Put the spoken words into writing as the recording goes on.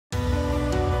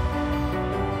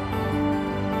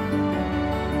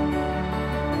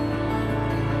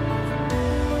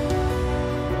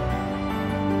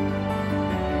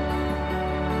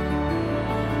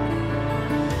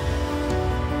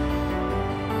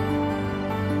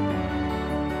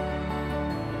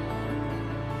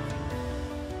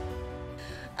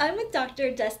I'm with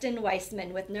Dr. Dustin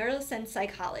Weissman with Neurosense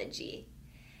Psychology.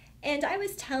 And I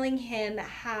was telling him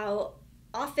how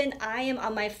often I am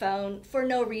on my phone for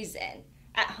no reason,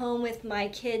 at home with my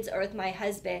kids or with my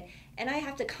husband, and I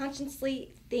have to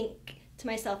consciously think to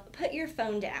myself, put your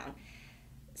phone down.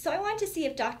 So I wanted to see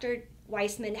if Dr.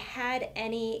 Weissman had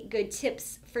any good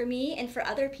tips for me and for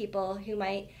other people who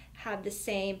might have the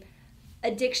same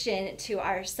addiction to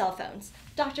our cell phones.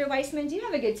 Dr. Weissman, do you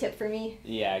have a good tip for me?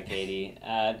 Yeah, Katie.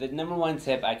 The number one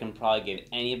tip I can probably give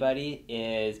anybody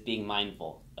is being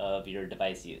mindful of your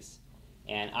device use.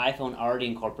 And iPhone already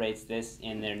incorporates this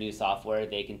in their new software.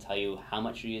 They can tell you how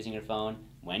much you're using your phone,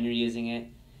 when you're using it.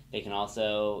 They can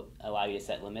also allow you to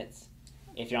set limits.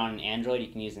 If you're on an Android, you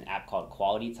can use an app called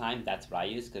Quality Time. That's what I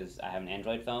use because I have an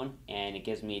Android phone. And it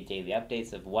gives me daily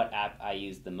updates of what app I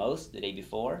used the most the day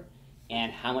before,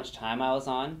 and how much time I was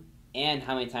on, and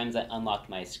how many times I unlocked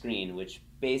my screen, which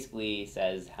basically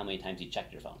says how many times you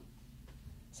checked your phone.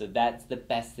 So that's the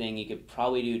best thing you could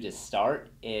probably do to start,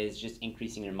 is just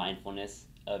increasing your mindfulness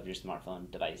of your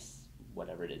smartphone device,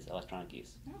 whatever it is, electronic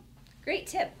use. Great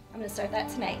tip. I'm going to start that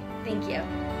tonight. Thank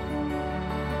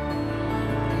you.